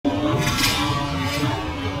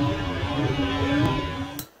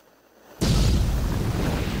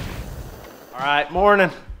Alright, morning.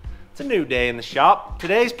 It's a new day in the shop.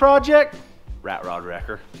 Today's project, rat rod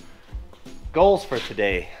wrecker. Goals for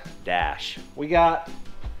today, dash. We got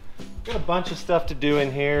a bunch of stuff to do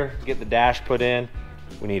in here. Get the dash put in.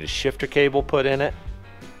 We need a shifter cable put in it.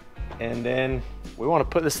 And then we want to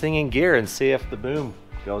put this thing in gear and see if the boom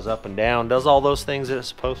goes up and down, does all those things that it's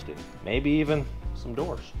supposed to. Maybe even some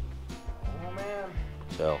doors. Oh man.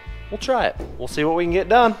 So we'll try it. We'll see what we can get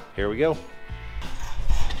done. Here we go.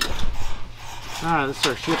 Alright, this is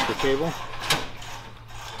our shifter cable.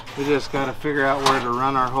 We just got to figure out where to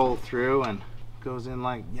run our hole through, and it goes in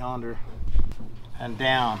like yonder and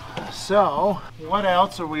down. So, what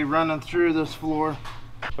else are we running through this floor?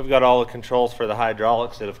 We've got all the controls for the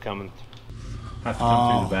hydraulics that have come through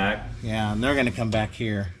the back. Yeah, and they're going to come back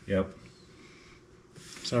here. Yep.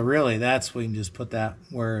 So really, we can just put that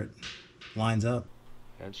where it lines up.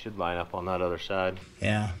 It should line up on that other side.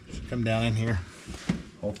 Yeah, should come down in here.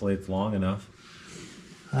 Hopefully it's long enough.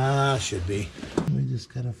 Should be. We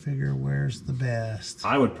just gotta figure where's the best.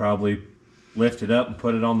 I would probably lift it up and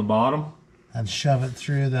put it on the bottom. And shove it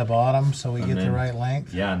through the bottom so we get the right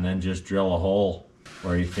length. Yeah, and then just drill a hole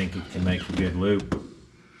where you think it can make a good loop.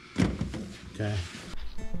 Okay.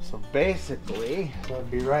 So basically, it's gonna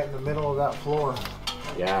be right in the middle of that floor.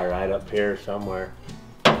 Yeah, right up here somewhere.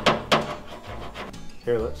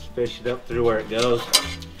 Here, let's fish it up through where it goes.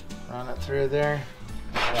 Run it through there.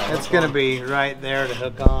 It's gonna be right there to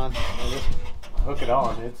hook on. Hook it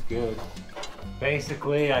on, it's good.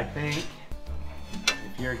 Basically, I think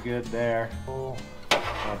if you're good there, we'll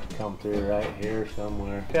have to come through right here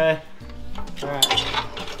somewhere. Okay. All right.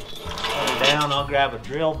 Put it down. I'll grab a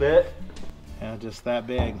drill bit. Yeah, just that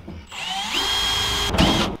big.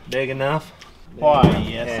 Big enough? Why,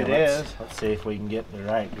 yes, it is. Let's see if we can get the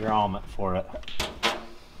right grommet for it.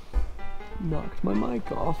 Knocked my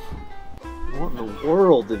mic off. What in the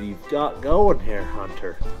world have you got going here,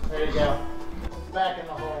 Hunter? There you go. Back in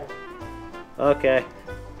the hole. Okay.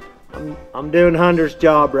 I'm doing Hunter's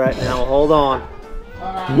job right now. Hold on.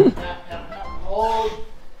 Alright. Hold.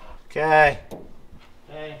 Okay.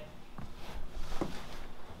 Okay.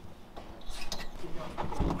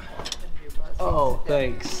 Oh,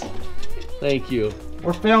 thanks. Thank you.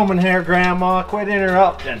 We're filming here, Grandma. Quit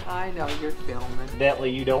interrupting. I know you're filming. Evidently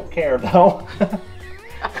you don't care, though.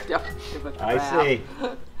 I don't give a crap. I see.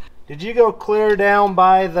 Did you go clear down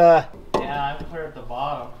by the... Yeah, I'm clear at the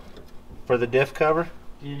bottom. For the diff cover?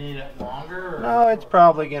 Do you need it longer? Or? No, it's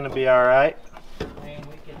probably going to be all right. I mean,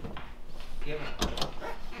 we can give it.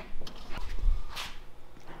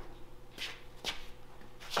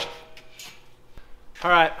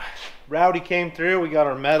 All right, Rowdy came through. We got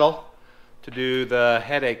our metal to do the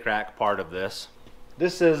headache rack part of this.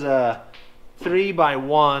 This is a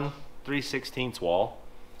 3x1 3/16 wall.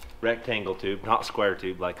 Rectangle tube, not square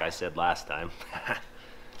tube like I said last time.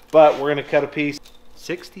 But we're gonna cut a piece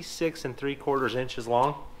 66 3/4 inches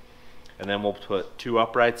long, and then we'll put 2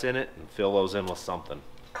 uprights in it and fill those in with something.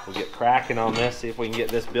 We'll get cracking on this, see if we can get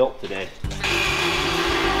this built today.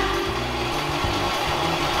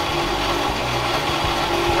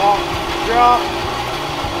 Drop.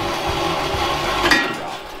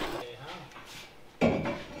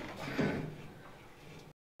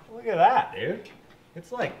 Look at that, dude.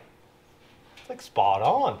 It's like spot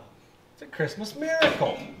on. It's a Christmas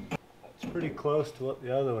miracle. It's pretty close to what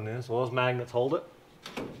the other one is. Will those magnets hold it?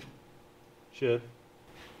 Should.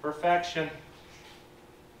 Perfection.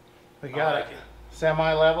 We got it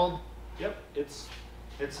semi-leveled. Yep, it's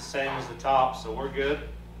the same as the top, so we're good.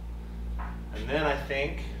 And then I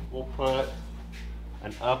think we'll put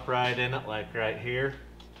an upright in it, like right here,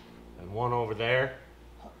 and one over there.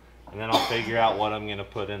 And then I'll figure out what I'm gonna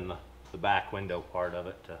put in the back window part of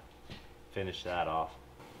it to finish that off.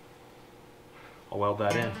 I'll weld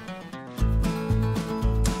that in.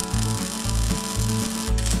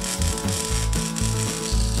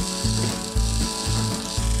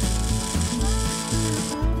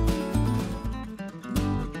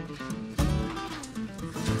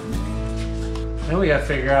 Then we gotta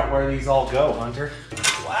figure out where these all go, Hunter.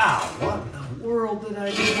 Wow, what in the world did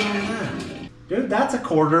I do on that? Dude, that's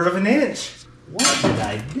 1/4 of an inch. What did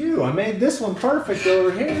I do? I made this one perfect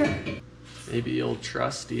over here. Maybe old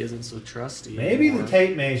Trusty isn't so trusty Maybe anymore. the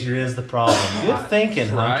tape measure is the problem. Good thinking,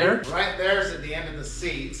 Hunter. Right there's at the end of the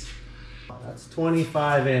seats. That's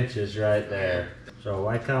 25 inches right there. So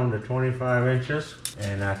I come to 25 inches,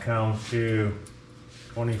 and I come to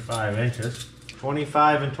 25 inches.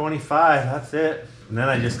 25 and 25, that's it. And then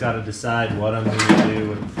I just got to decide what I'm going to do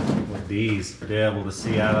with these to be able to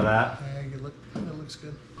see out of that. Yeah, that looks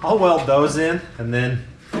good. I'll weld those in, and then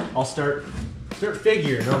I'll start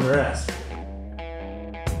figuring on the rest.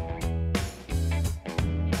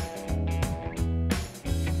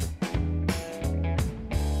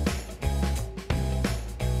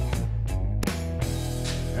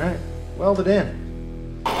 All right, weld it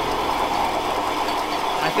in.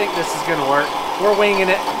 I think this is gonna work. We're winging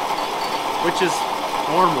it, which is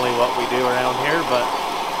normally what we do around here, but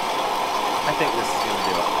I think this is gonna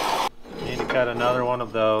do it. Need to cut another one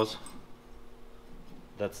of those.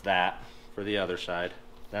 That's that for the other side.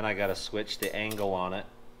 Then I gotta switch the angle on it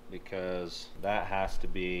because that has to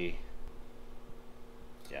be,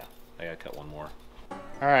 yeah, I gotta cut one more. All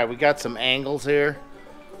right, we got some angles here.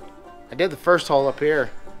 I did the first hole up here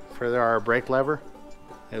for our brake lever.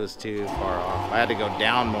 It was too far off. I had to go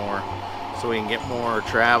down more so we can get more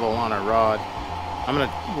travel on our rod. I'm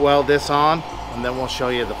gonna weld this on and then we'll show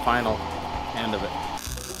you the final end of it.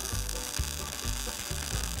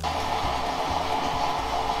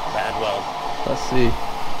 Bad weld. Let's see.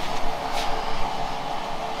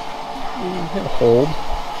 It'll hold.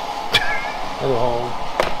 It'll hold.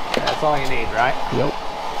 That's all you need, right? Yep.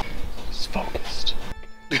 It's focused.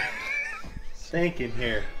 Thinking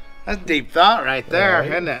here. That's deep thought right there,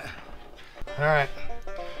 Right. isn't it? All right,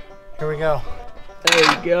 here we go. There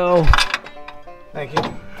you go. Thank you.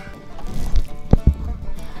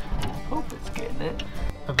 Hope it's getting it.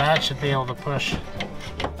 The bat should be able to push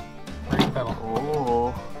brake pedal.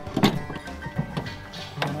 Oh.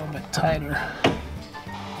 A little bit tighter.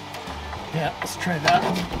 Yeah, let's try that.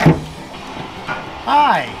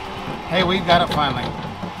 Hi! Hey, we've got it finally.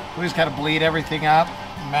 We just got to bleed everything up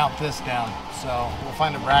and mount this down. So we'll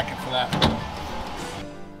find a bracket for that.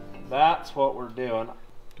 That's what we're doing.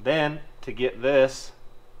 Then to get this,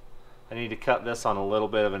 I need to cut this on a little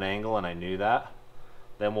bit of an angle, and I knew that.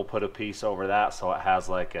 Then we'll put a piece over that so it has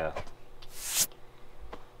like a,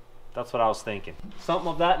 that's what I was thinking. Something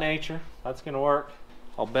of that nature. That's gonna work.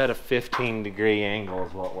 I'll bet a 15-degree angle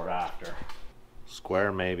is what we're after.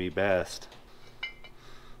 Square may be best.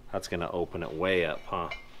 That's gonna open it way up, huh?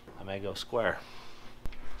 I may go square.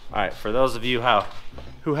 All right, for those of you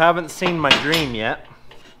who haven't seen my dream yet,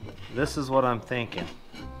 this is what I'm thinking.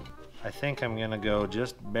 I think I'm gonna go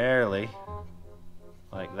just barely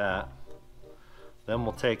like that. Then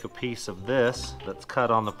we'll take a piece of this that's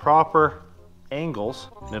cut on the proper angles,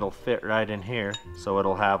 and it'll fit right in here. So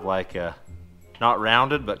it'll have like a, not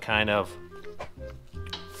rounded, but kind of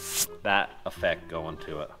that effect going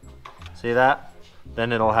to it. See that?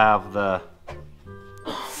 Then it'll have the,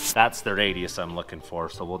 that's the radius I'm looking for.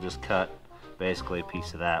 So we'll just cut basically a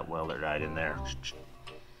piece of that, weld it right in there.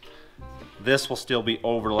 This will still be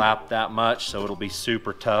overlapped that much, so it'll be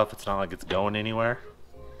super tough. It's not like it's going anywhere.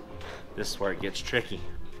 This is where it gets tricky.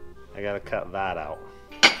 I gotta cut that out.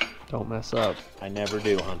 Don't mess up. I never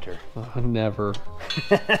do, Hunter. Never.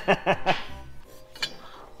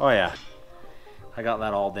 Oh yeah, I got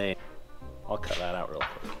that all day. I'll cut that out real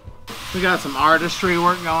quick. We got some artistry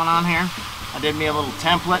work going on here. I did me a little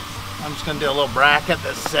template. I'm just gonna do a little bracket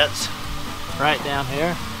that sits right down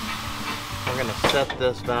here. We're gonna set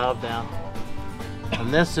this valve down.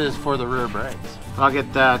 And this is for the rear brakes. I'll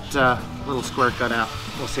get that little square cut out.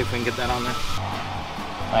 We'll see if we can get that on there.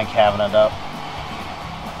 Like having it up.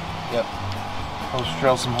 Yep. We'll just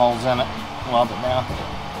drill some holes in it, weld it down.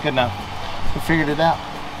 Good enough. We figured it out.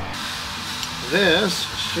 This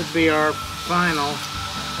should be our final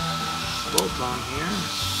bolt on here.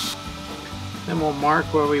 Then we'll mark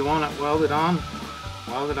where we want it welded on.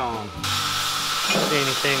 Weld it on. See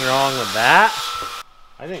anything wrong with that?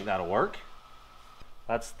 I think that'll work.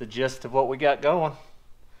 That's the gist of what we got going.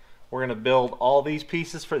 We're gonna build all these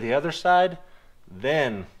pieces for the other side,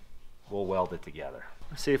 then we'll weld it together.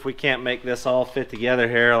 Let's see if we can't make this all fit together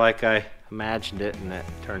here like I imagined it, and it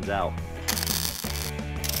turns out.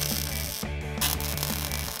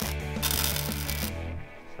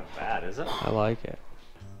 It's not bad, is it? I like it.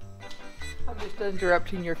 I'm just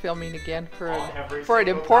interrupting your filming again for an Every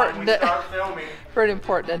important time we start filming. for an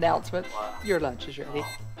important announcement. Your lunch is ready.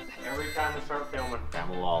 Every time we start filming,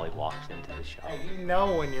 Grandma Lolly walks into the shop. Hey, you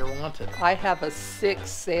know when you're wanted. I have a sixth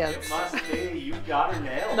sense. It must be, you got her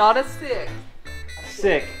nailed. Not a six.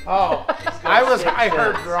 Sick. Oh, I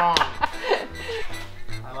heard wrong.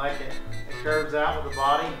 I like it. It curves out with the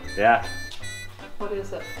body. Yeah. What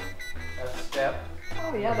is it? That's a step.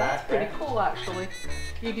 Oh yeah, that's pretty cool actually.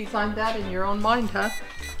 You designed that in your own mind, huh?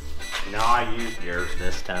 No, I used yours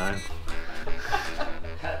this time.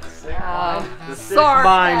 That's sick. The sick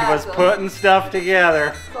mind was putting stuff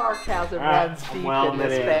together. Sarcasm All right, runs deep well, in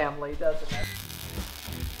this it is. family, doesn't it?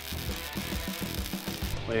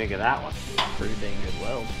 What do you think of that one? Pretty dang good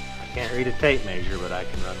weld. I can't read a tape measure, but I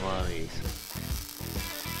can run one of these.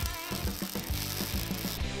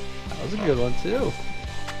 That was a good one too.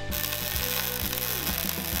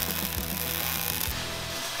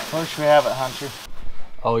 Where should we have it, Hunter?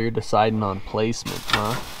 Oh, you're deciding on placement,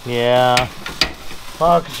 huh? Yeah.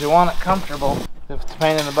 Well, because you want it comfortable. If it's a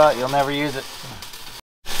pain in the butt, you'll never use it.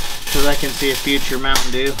 Because I can see a future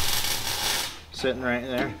Mountain Dew sitting right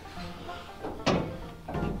there.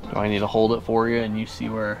 Do I need to hold it for you and you see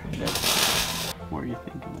where it is? Where are you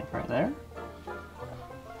thinking? Like right there?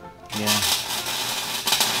 Yeah.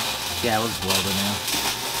 Yeah, it was welded in.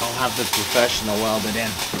 I'll have the professional weld it in.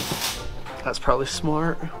 That's probably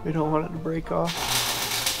smart. We don't want it to break off.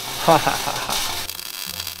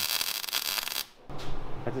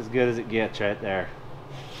 That's as good as it gets right there.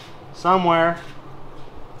 Somewhere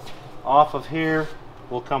off of here,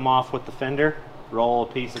 we'll come off with the fender, roll a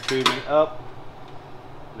piece of tubing up,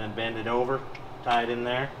 and then bend it over, tie it in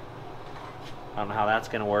there. I don't know how that's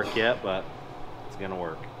gonna work yet, but it's gonna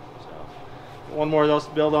work. So, one more of those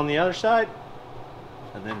to build on the other side,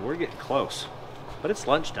 and then we're getting close. But it's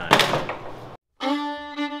lunchtime.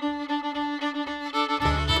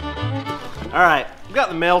 All right, we got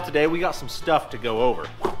the mail today. We got some stuff to go over.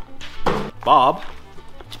 Bob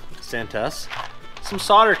sent us some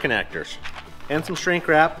solder connectors and some shrink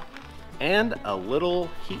wrap and a little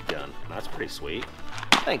heat gun. That's pretty sweet.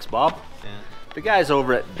 Thanks, Bob. Yeah. The guys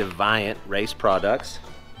over at Deviant Race Products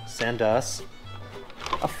sent us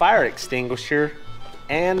a fire extinguisher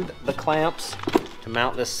and the clamps to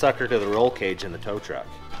mount this sucker to the roll cage in the tow truck.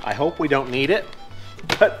 I hope we don't need it,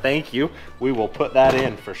 but thank you. We will put that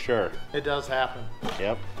in for sure. It does happen.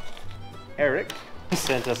 Yep. Eric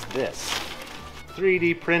sent us this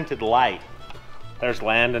 3D printed light. There's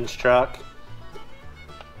Landon's truck,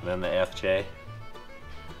 and then the FJ.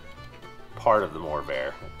 Part of the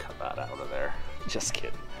Morvair. We'll cut that out of there. Just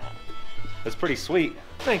kidding. It's pretty sweet.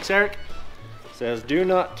 Thanks, Eric. Says, do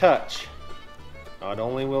not touch. Not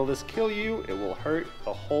only will this kill you, it will hurt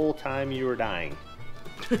the whole time you are dying.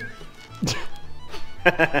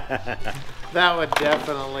 That would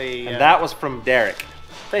definitely... And that was from Derek.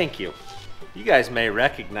 Thank you. You guys may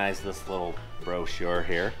recognize this little brochure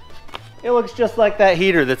here. It looks just like that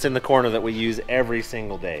heater that's in the corner that we use every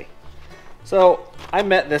single day. So I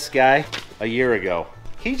met this guy a year ago.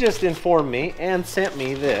 He just informed me and sent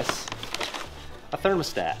me this, a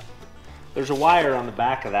thermostat. There's a wire on the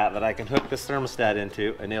back of that I can hook this thermostat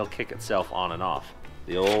into and it'll kick itself on and off.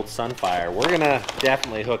 The old Sunfire. We're gonna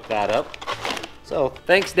definitely hook that up. So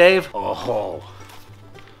thanks, Dave. Oh,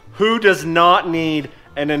 who does not need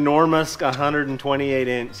an enormous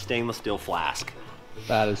 128-inch stainless steel flask?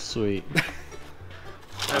 That is sweet.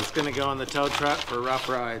 That's gonna go in the tow truck for rough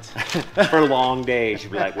rides. For long days,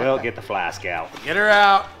 you'd be like, well, get the flask out. Get her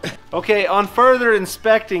out. Okay, on further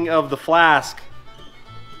inspecting of the flask,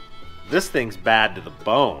 this thing's bad to the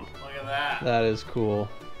bone. Look at that. That is cool.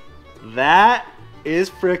 That is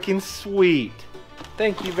freaking sweet.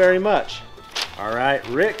 Thank you very much. All right,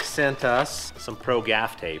 Rick sent us some Pro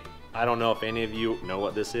Gaff tape. I don't know if any of you know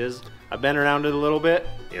what this is. I've been around it a little bit.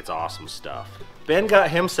 It's awesome stuff. Ben got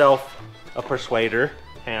himself a persuader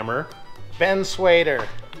hammer. Ben Swader,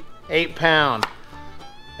 8-pound,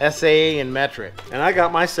 SAE in metric. And I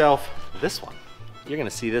got myself this one. You're gonna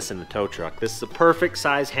see this in the tow truck. This is a perfect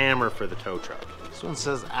size hammer for the tow truck. This one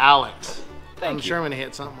says Alex. Thank I'm you. sure I'm gonna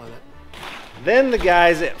hit something with it. Then the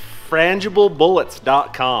guys at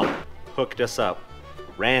frangiblebullets.com hooked us up.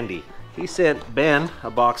 Randy, he sent Ben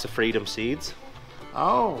a box of Freedom Seeds.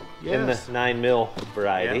 Oh, yes. In the 9mm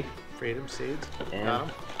variety. Yep. Freedom Seeds. And Got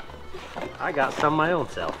 'em. I got some my own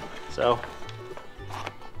self. So,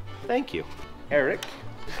 thank you, Eric.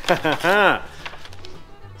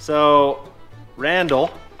 So,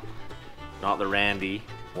 Randall, not the Randy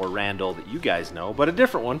or Randall that you guys know, but a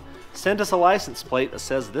different one, sent us a license plate that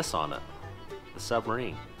says this on it. The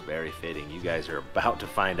Submarine. Very fitting. You guys are about to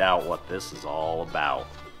find out what this is all about.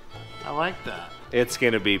 I like that. It's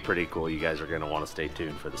going to be pretty cool. You guys are going to want to stay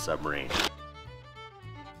tuned for the Submarine.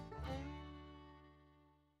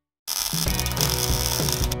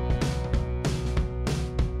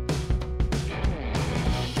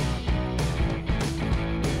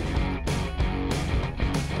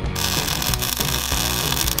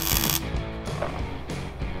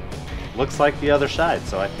 Looks like the other side,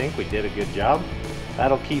 so I think we did a good job.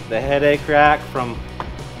 That'll keep the headache rack from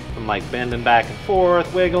like bending back and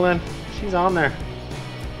forth, wiggling. She's on there.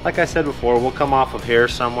 Like I said before, we'll come off of here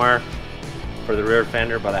somewhere for the rear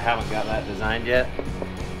fender, but I haven't got that designed yet.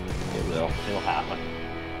 It will. It'll happen.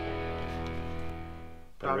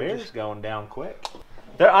 The Probably rear's just going down quick.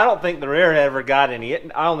 I don't think the rear ever got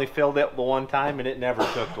any. I only filled it the one time and it never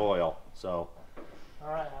took oil. So.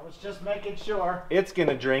 All right, I was just making sure. It's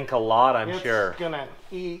gonna drink a lot, I'm sure. It's gonna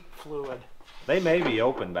eat fluid. They may be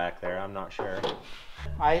open back there, I'm not sure.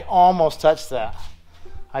 I almost touched that.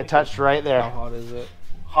 I touched right there. How hot is it?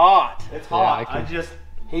 Hot. It's Yeah, hot. I can-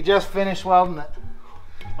 He just finished welding it.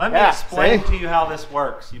 Let me explain to you how this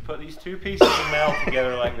works. You put these two pieces of metal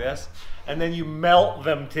together like this, and then you melt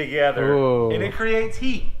them together, and it creates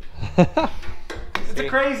heat. It's a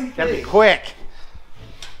crazy thing. Gotta be quick.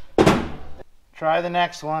 Try the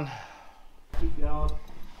next one. Keep going.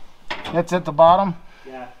 It's at the bottom.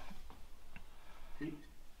 Yeah. Keep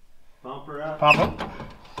bumper up. Pump it.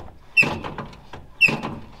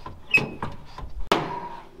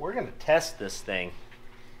 We're gonna test this thing.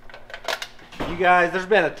 You guys, there's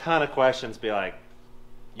been a ton of questions. Be like,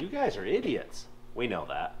 you guys are idiots. We know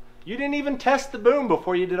that. You didn't even test the boom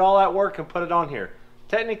before you did all that work and put it on here.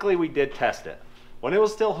 Technically, we did test it. When it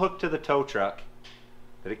was still hooked to the tow truck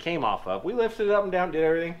that it came off of, we lifted it up and down, did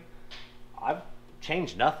everything. I've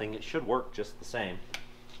changed nothing. It should work just the same.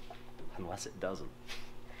 Unless it doesn't.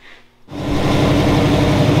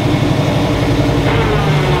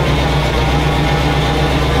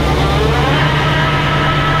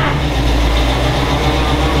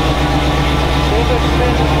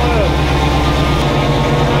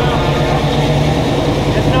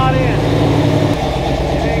 It's not in.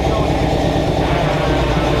 It ain't going in.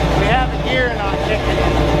 We have the gear not kicking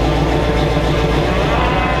in.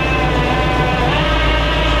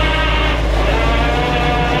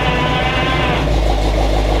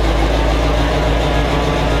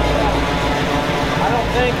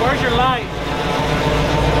 Where's your light?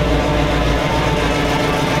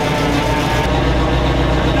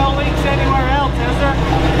 There's no leaks anywhere else, is there?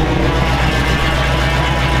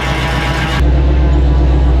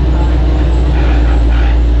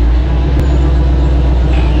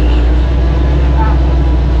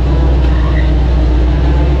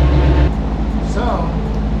 So,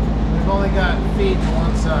 we've only got feet to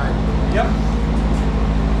one side. Yep.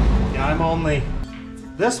 Yeah, I'm only...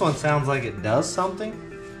 This one sounds like it does something.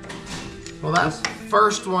 Well, that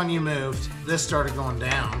first one you moved, this started going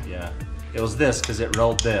down. Yeah, it was this because it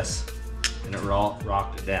rolled this and it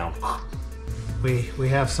rocked it down. We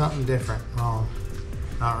have something different wrong.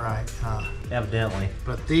 Not right, huh? Evidently.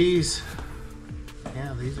 But these,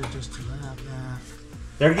 yeah, these are just that.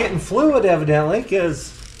 They're getting fluid evidently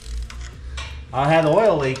because I had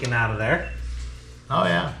oil leaking out of there. Oh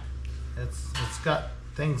yeah, it's got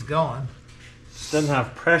things going. Doesn't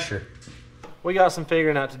have pressure. We got some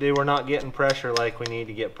figuring out to do. We're not getting pressure like we need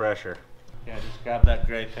to get pressure. Yeah, just grab that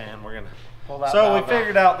gray pan. We're gonna pull that. So we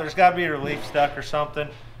figured out there's got to be a relief stuck or something.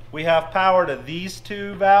 We have power to these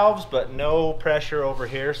two valves, but no pressure over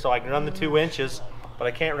here. So I can run the 2 inches, but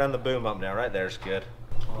I can't run the boom up now. Right there's good.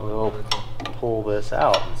 We'll pull this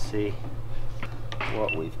out and see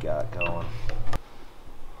what we've got going.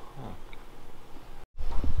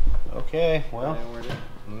 Okay, well,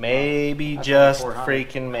 maybe just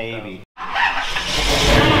freaking maybe.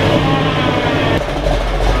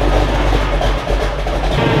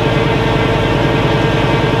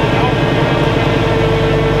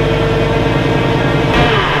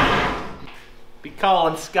 Be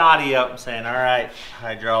calling Scotty up and saying, all right,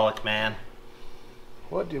 hydraulic man.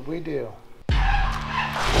 What did we do?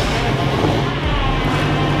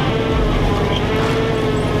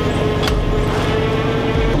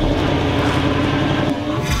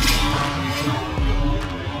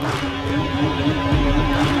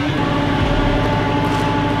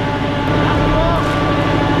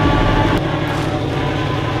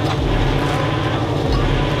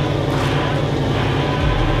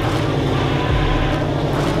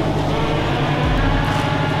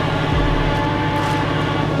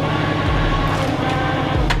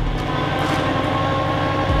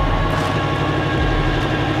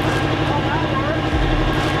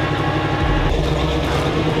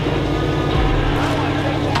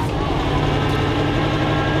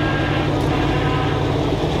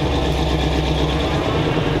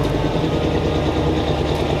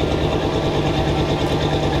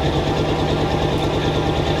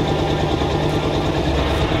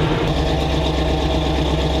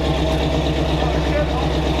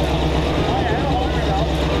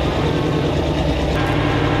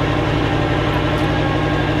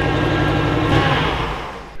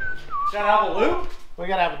 We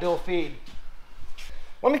gotta have a dual feed.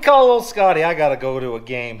 Let me call old Scotty. I gotta go to a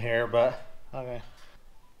game here, but Okay.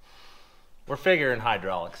 we're figuring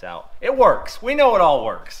hydraulics out. It works. We know it all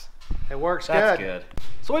works. It works That's good.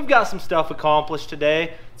 So we've got some stuff accomplished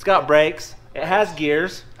today. It's got brakes. It has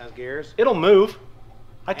gears. Has gears. It'll move.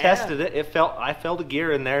 I tested it. I felt a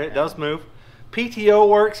gear in there. It does move. PTO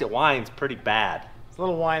works. It whines pretty bad. It's a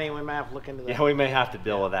little whiny. We might have to look into that. Yeah, we may have to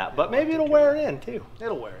deal with that, but maybe it'll wear in too.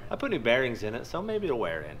 It'll wear in. I put new bearings in it, so maybe it'll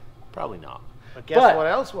wear in. Probably not. But guess what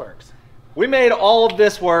else works? We made all of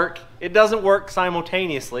this work. It doesn't work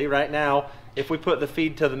simultaneously right now. If we put the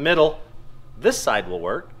feed to the middle, this side will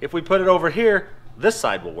work. If we put it over here, this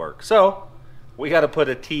side will work. So we got to put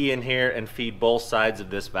a T in here and feed both sides of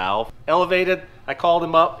this valve. Elevated, I called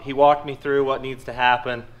him up. He walked me through what needs to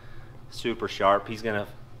happen. Super sharp. He's going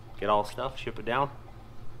to get all the stuff, ship it down.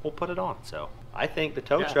 We'll put it on. So I think the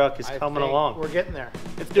tow truck is coming along. We're getting there.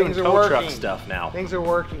 It's doing tow truck stuff now. Things are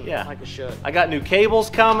working like it should. I got new cables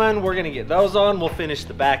coming. We're going to get those on. We'll finish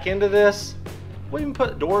the back end of this. We'll even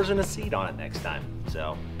put doors and a seat on it next time.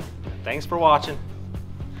 So thanks for watching.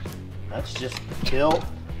 Let's just tilt.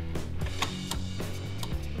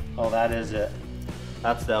 Oh, that is it.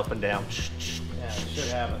 That's the up and down. Yeah, it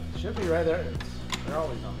should have it. Should be right there. They're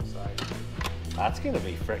always on the side. That's gonna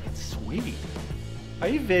be freaking sweet. Are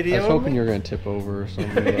you videoing? I was hoping you were gonna tip over or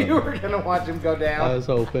something. You were gonna watch him go down. I was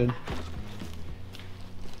hoping.